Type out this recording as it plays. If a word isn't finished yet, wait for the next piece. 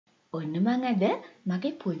ඔන්න මං අද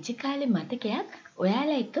මගේ පුංචි කාලේ මතකයක්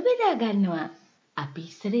ඔයාලා එක්ක බෙදා ගන්නවා. අපි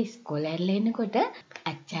ඉස්සර ඉස්කෝලේ ඇරලා එනකොට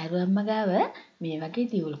අච්චාරු අම්මා ගාව මේ වගේ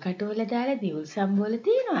දියුල් කටුවල දාලා දියුල් සම්බෝල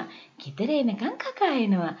තියෙනවා. ගෙදර එනකන් කකා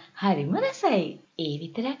එනවා. හරිම රසයි. ඒ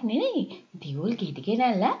විතරක් නෙවෙයි දියුල් ගෙඩි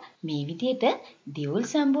ගෙනල්ලා මේ විදියට දියුල්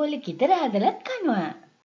සම්බෝලේ ගෙදර හදලත් කනවා.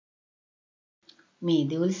 මේ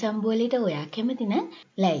දියුල් සම්බෝලේට ඔයා කැමති නම්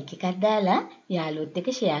ලයික් එකක් දාලා යාළුවොත් එක්ක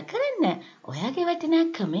ෂෙයා කරන්න. ඔයාගේ වටිනා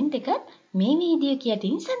කමෙන්ට් එකත් මේ වීඩියෝ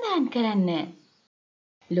යටින් සඳහන් කරන්න.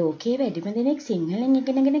 ලෝකයේ වැඩිම දෙනෙක් සිංහලෙන්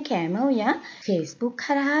ඉගෙනගෙන කෑම උයා Facebook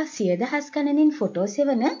හරහා 100,000 ගණනින් ෆොටෝ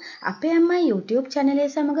සෙවන අපේ අම්මා YouTube channel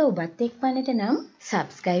සමග ඔබත් එක්වන්නට නම්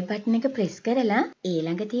subscribe button එක press කරලා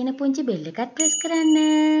ඊළඟ තියෙන පුංචි bell එකත් press කරන්න.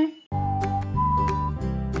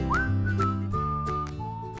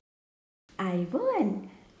 අයිබෝන්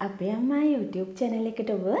අපේ අම්මා YouTube channel එකට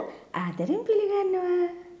ඔබ ආදරෙන් පිළිගන්නවා.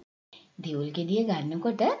 දියුල් ගෙඩිය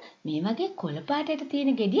ගන්නකොට මේ වගේ කොළ පාටට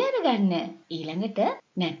තියෙන ගෙඩිය අරගන්න. ඊළඟට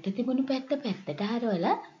නැට්ට තිබුණු පැත්තට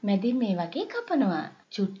හරවලා මැදින් මේ වගේ කපනවා.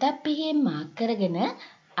 චුට්ටක් පිහියෙන් මාක් කරගෙන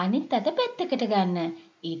අනිත් අත පැත්තකට ගන්න.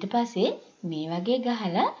 ඊට පස්සේ මේ වගේ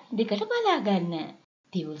ගහලා දිගට බලා ගන්න.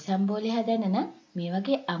 දියුල් සම්බෝලේ හදන්න නම් මේ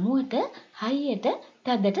වගේ අමුවට හයියට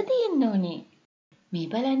තදට තියෙන්න ඕනේ. මේ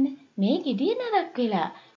බලන්න මේ ගෙඩිය නරක් වෙලා.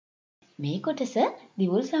 මේ කොටස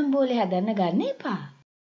දියුල් සම්බෝලේ හදන්න ගන්න එපා.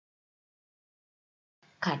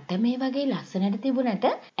 කට්ට මේ වගේ ලස්සනට තිබුණට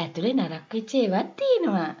ඇතුලේ නරක් වෙච්ච ඒවාත්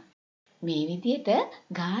තියෙනවා. මේ විදියට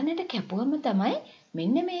ගානට කැපුවම තමයි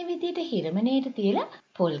මෙන්න මේ විදියට හිරමණයට තියලා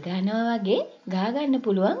පොල් ගන්නවා වගේ ගා ගන්න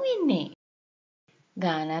පුළුවන් වෙන්නේ.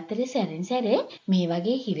 ගාන අතරේ සැරෙන් සැරේ මේ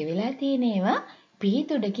වගේ හිර වෙලා තියෙන ඒවා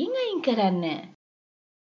පීතුඩකින් අයින් කරන්න.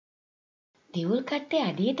 දියුල් කට්ටේ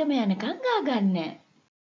අඩියටම යනකම් ගා ගන්න.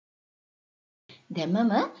 දැන්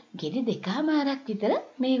මම ගෙඩි 2මාරක් විතර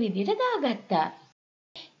මේ විදියට දාගත්තා.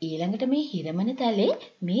 ඊළඟට මේ හිරමන තලේ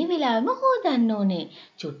මේ වෙලාවෙම හොදන්න ඕනේ.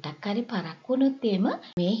 චුට්ටක් හරි පරක් වුණොත්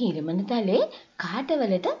මේ හිරමන තලේ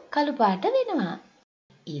කාටවලට කළු පාට වෙනවා.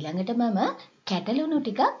 ඊළඟට මම කැටලුණු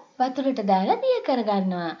ටිකක් වතුරට දාලා දිය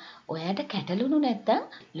කරගන්නවා. ඔයාට කැටලුණු නැත්තම්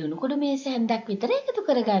ලුණු කුඩු මේස හැන්දක් විතර එකතු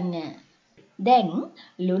කරගන්න. දැන්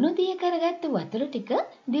ලුණු දිය කරගත්ත වතුර ටික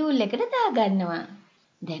දියුල් එකට දාගන්නවා.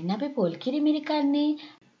 දැන් අපි පොල් කිරි මිරිකන්නේ.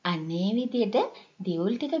 අන්නේ විදියට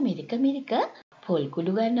දියුල් ටික මිරික පොල්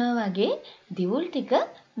කුඩු ගන්නවා වගේ දියුල් ටික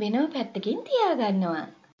වෙනම පැත්තකින් තියාගන්නවා.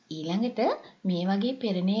 ඊළඟට මේ වගේ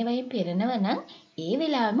පෙරණේ වයින් පෙරනවා නම් ඒ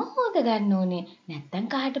වෙලාවෙම හොද ගන්න ඕනේ. නැත්තම්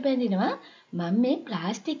කහට බැඳිනවා. මම මේ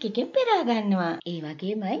ප්ලාස්ටික් එකෙන් පෙරා ගන්නවා. ඒ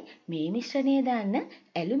වගේමයි මේ මිශ්‍රණය දාන්න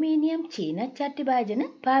ඇලුමිනියම් චීනත් චට්ටි භාජන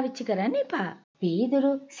පාවිච්චි කරන්න එපා.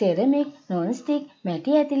 වීදුරු, සෙරමික්, නොන් ස්ටික්,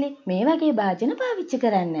 මැටි ඇතිලි මේ වගේ භාජන පාවිච්චි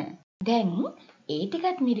කරන්න. දැන් ඒ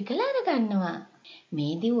ටිකත් මිරිකලා අරගන්නවා.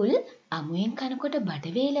 මේ දියුල් අමුයෙන් කනකොට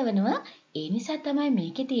බඩ වේලවනවා. ඒ නිසා තමයි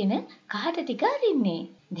මේකේ තියෙන කහට ටික අරින්නේ.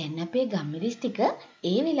 දැන් අපේ ගම්මිරිස් ටික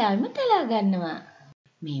ඒ වෙලාවෙම තලා ගන්නවා.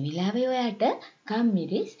 මේ වෙලාවේ ඔයාට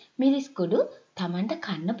ගම්මිරිස්, මිරිස් කුඩු Tamanට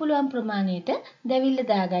කන්න පුළුවන් ප්‍රමාණයට දැවිල්ල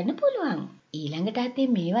දාගන්න පුළුවන්. ඊළඟට අතේ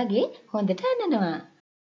මේ වගේ හොඳට අනනවා.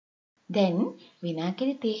 දැන්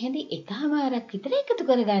විනාකිරි තේ හැඳි 1මාරක් විතර එකතු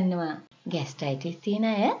කරගන්නවා. ગેස්ට්‍රයිටිස් තියෙන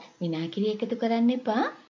අය විනාකිරි එකතු කරන්න එපා.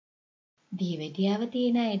 දියවැඩියාව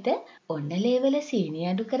තියෙන අයට ඔන්නලේ වල සීනි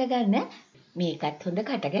අඩු කරගන්න මේකත් හොඳ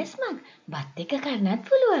කටගැස්මක්. බත් එක කන්නත්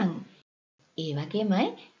පුළුවන්. ඒ වගේමයි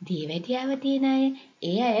දියවැඩියාව තියෙන අය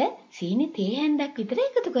සීනි තේ හැන්දක් විතර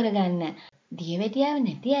එකතු කරගන්න. දියවැඩියාව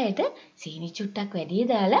නැති අයට සීනි චුට්ටක් වැඩි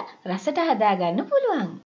දාලා රසට හදාගන්න පුළුවන්.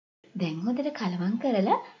 දැන් හොඳට කලවම්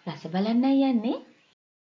කරලා රස බලන්නයි යන්නේ.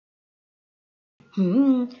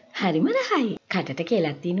 හරිම රහයි. කටට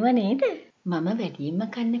කෙලක් තියනවා නේද? මම වැඩියෙන්ම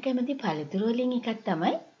කන්න කැමති පළතුරු වලින් එකක්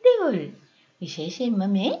තමයි දියුල්. විශේෂයෙන්ම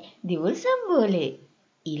මේ දියුල් සම්බෝලේ.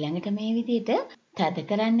 ඊළඟට මේ විදිහට තද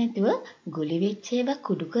කරන්නේ නැතුව ගුලි වෙච්ච ඒවා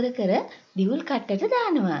කුඩු කර දියුල් කට්ටට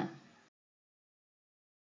දානවා.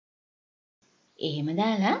 එහෙම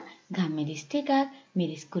දාලා ගම්මිරිස් ටිකක්,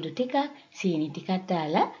 මිරිස් කුඩු ටිකක්, සීනි ටිකක්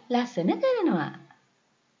දාලා ලස්සන කරනවා.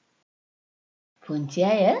 පුංචි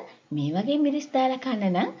අය මේ වගේ මිරිස් දාලා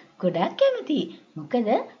කන්න නම් ගොඩක් කැමතියි. මොකද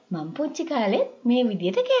මම පුංචි කාලේ මේ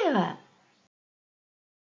විදියට කෑවා.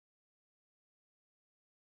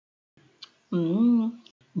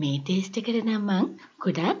 මේ ටේස්ට් එකට නම් මං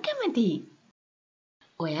ගොඩක් කැමතියි.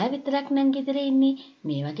 ඔයා විතරක් නම් ගෙදර ඉන්නේ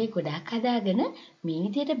මේ වගේ ගොඩක් හදාගෙන මේ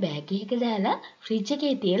විදියට බෑග් එකක දාලා ෆ්‍රිජ්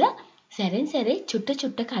එකේ තියලා සැරෙන් සැරේ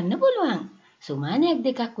චුට්ට කන්න පුළුවන්. සුමානයක්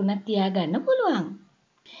දෙකක් උනත් තියාගන්න පුළුවන්.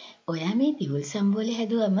 ඔයා මේ දියුල් සම්බෝලේ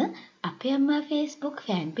හැදුවම අපේ අම්මා Facebook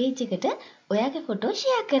fan page එකට ඔයාගේ ෆොටෝ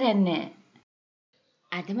ෂෙයා කරන්න.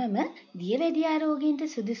 අද මම දියවැඩියා රෝගීන්ට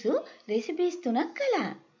සුදුසු රෙසිපීස් 3ක්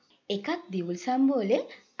කළා. එකක් දිවුල් සම්බෝලේ,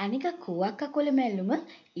 අනික කුවක්ක කොළ මැල්ලුම,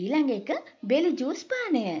 ඊළඟ එක බෙලි ජූස්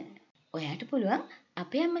පානය. ඔයාට පුළුවන්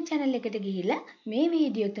අපේ අම්මා channel එකට ගිහිල්ලා මේ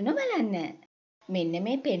වීඩියෝ තුන බලන්න. මෙන්න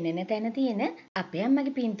මේ පෙන්වන තැන තියෙන අපේ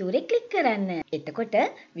අම්මගේ පින්තූරේ ක්ලික් කරන්න. එතකොට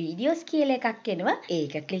වීඩියෝස් කියලා එකක් එනවා.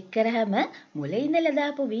 ඒක ක්ලික් කරාම මුලින් ඉඳලා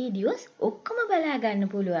දාපු වීඩියෝස් ඔක්කොම බලා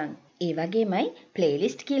ගන්න පුළුවන්. ඒ වගේමයි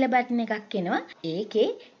ප්ලේලිස්ට් කියලා බටන් එකක් එනවා. ඒකේ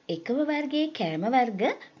එකම වර්ගයේ කෑම වර්ග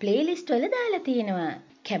ප්ලේලිස්ට් වල දාලා තියෙනවා.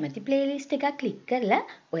 කැමති ප්ලේලිස්ට් එකක් ක්ලික් කරලා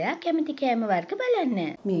ඔයා කැමති කෑම වර්ග බලන්න.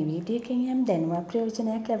 මේ වීඩියෝ එකෙන් යම් දැනුමක්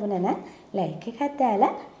ප්‍රයෝජනයක් ලැබුණා නම් ලයික් එකක්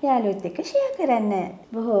දාලා යාළුවොත් එක්ක ෂෙයා කරන්න.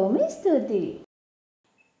 බොහොම ස්තුතියි.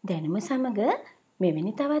 දැනුම සමග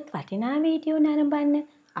මෙවැනි තවත් වටිනා වීඩියෝ නරඹන්න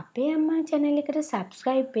අපේ අම්මා channel එකට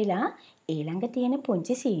subscribe වෙලා ඊළඟ තියෙන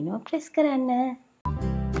පුංචි සීනුව press කරන්න.